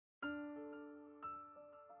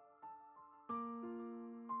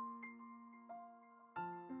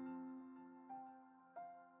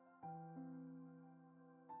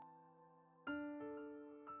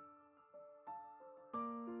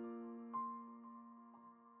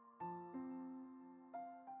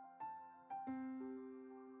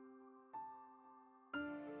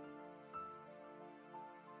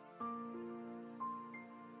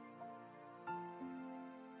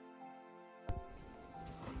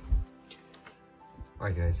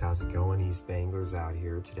Alright guys, how's it going? Eastbayanglers out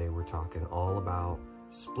here. Today we're talking all about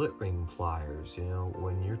split ring pliers. You know,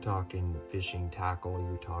 when you're talking fishing tackle,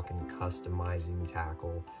 you're talking customizing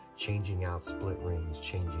tackle, changing out split rings,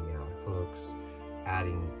 changing out hooks,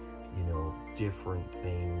 adding, you know, different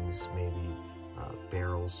things, maybe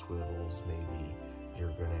barrel swivels, maybe you're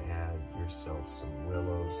gonna add yourself some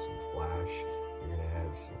willows, some flash, you're gonna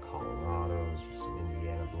add some Colorados or some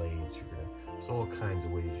Indiana blades. There's all kinds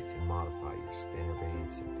of ways you can modify your spinner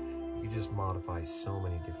baits, and you can just modify so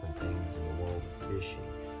many different things in the world of fishing.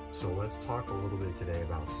 So let's talk a little bit today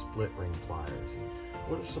about split ring pliers. And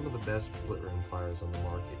what are some of the best split ring pliers on the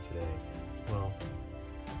market today? Well,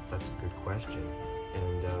 that's a good question.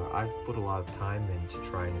 And I've put a lot of time into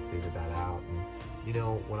trying to figure that out. And you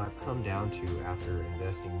know, what I've come down to after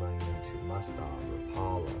investing money into Mustad or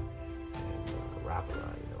Paula and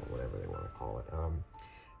Rapala, you know, whatever they want to call it,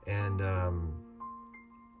 and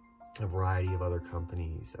a variety of other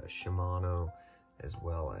companies, Shimano, as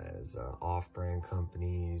well as off-brand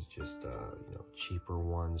companies, just you know, cheaper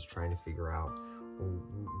ones, trying to figure out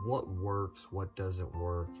what works, what doesn't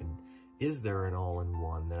work, and is there an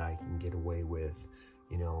all-in-one that I can get away with,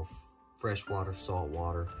 you know, freshwater,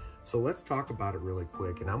 saltwater. So let's talk about it really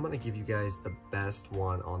quick, and I'm going to give you guys the best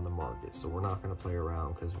one on the market. So we're not going to play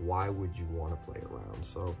around, because why would you want to play around?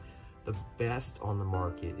 So the best on the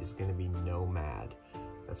market is going to be Nomad.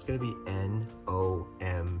 That's going to be N-O-M-A-D.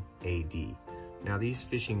 Now these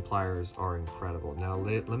fishing pliers are incredible. Now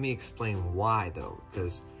let me explain why though,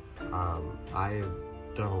 because I've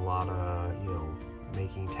done a lot of, you know,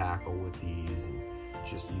 making tackle with these and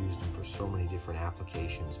just used them for so many different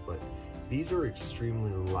applications, but these are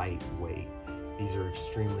extremely lightweight. These are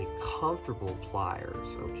extremely comfortable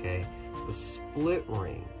pliers, okay? The split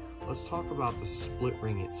ring, let's talk about the split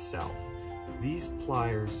ring itself. These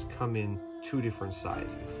pliers come in two different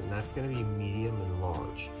sizes, and that's gonna be medium and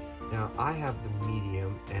large. Now, I have the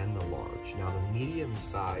medium and the large. Now, the medium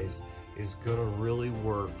size is gonna really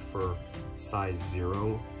work for size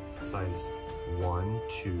 0, size 1,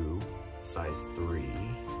 2, size 3,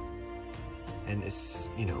 and it's,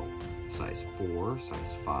 you know, size 4,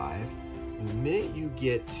 size 5. And the minute you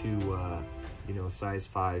get to, you know, size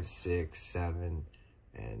 5, 6, 7,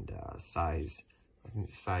 and I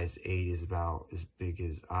think size 8 is about as big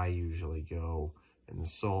as I usually go in the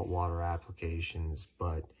saltwater applications,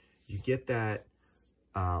 but you get that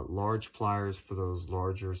large pliers for those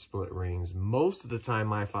larger split rings. Most of the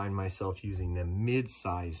time I find myself using the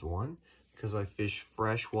mid-size one because I fish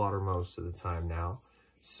freshwater most of the time now.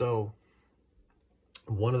 So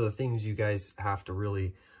one of the things you guys have to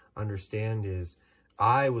really understand is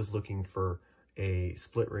I was looking for a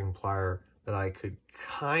split ring plier that I could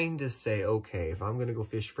kind of say, okay, if I'm going to go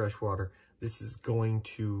fish freshwater, this is going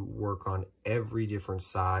to work on every different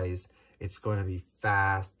size. It's going to be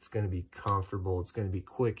fast, it's going to be comfortable, it's going to be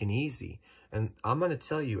quick and easy. And I'm going to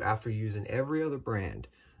tell you, after using every other brand,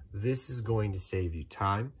 this is going to save you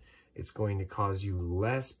time. It's going to cause you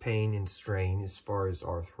less pain and strain as far as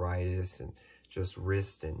arthritis and just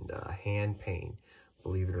wrist and hand pain.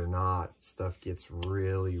 Believe it or not, stuff gets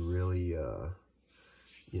really, really,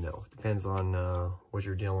 you know, depends on what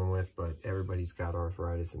you're dealing with, but everybody's got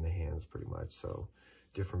arthritis in the hands pretty much. So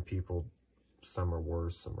different people, some are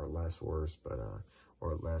worse, some are less worse, but,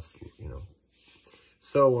 or less, you know.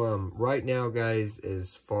 So right now, guys,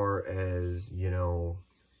 as far as, you know,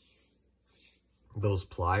 those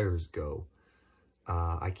pliers go,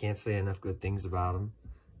 I can't say enough good things about them.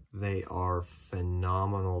 They are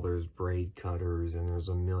phenomenal. There's braid cutters and there's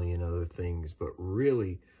a million other things, but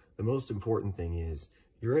really the most important thing is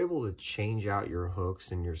you're able to change out your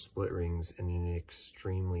hooks and your split rings in an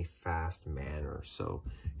extremely fast manner. So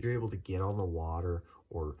you're able to get on the water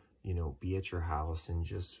or, you know, be at your house and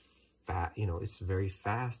just you know, it's very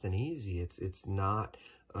fast and easy. It's not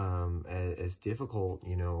as difficult,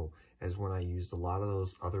 you know, as when I used a lot of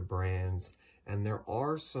those other brands. And there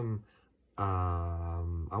are some,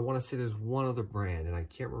 I want to say there's one other brand, and I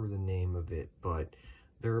can't remember the name of it, but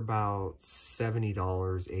they're about $70,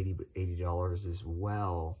 $80 as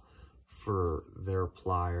well for their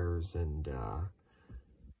pliers. And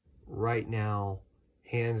right now,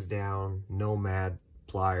 hands down, Nomad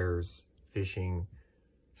pliers, fishing,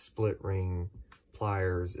 split ring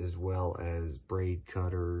pliers, as well as braid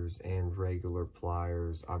cutters and regular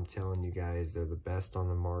pliers. I'm telling you guys, they're the best on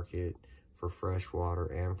the market for freshwater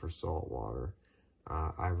and for saltwater.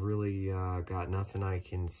 I've really got nothing I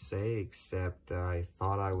can say except I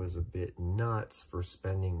thought I was a bit nuts for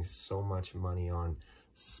spending so much money on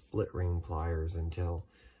split ring pliers until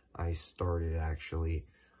I started actually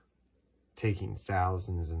taking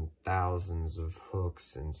thousands and thousands of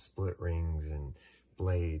hooks and split rings and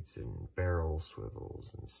blades and barrel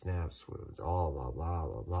swivels and snap swivels, all blah, blah,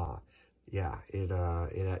 blah, blah. Yeah,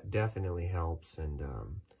 it definitely helps. And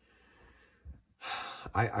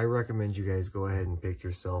I recommend you guys go ahead and pick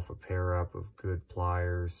yourself a pair up of good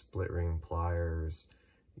pliers, split ring pliers.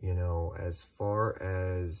 You know, as far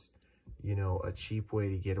as, you know, a cheap way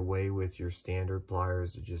to get away with your standard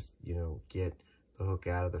pliers to just, you know, get the hook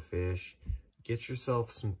out of the fish, get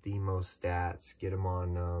yourself some thermostats, get them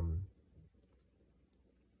on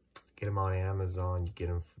Amazon. You get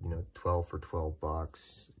them, you know, 12 for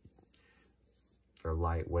 $12. They're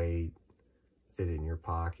lightweight, fit in your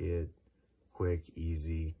pocket, quick,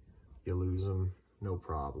 easy. You lose them, no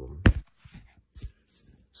problem.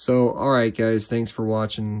 So, all right, guys, thanks for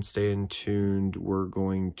watching. Staying tuned. We're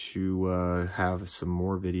going to have some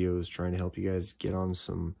more videos trying to help you guys get on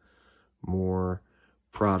some more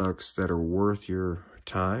products that are worth your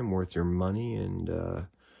time, worth your money, and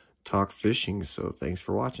talk fishing. So, thanks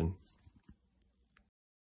for watching.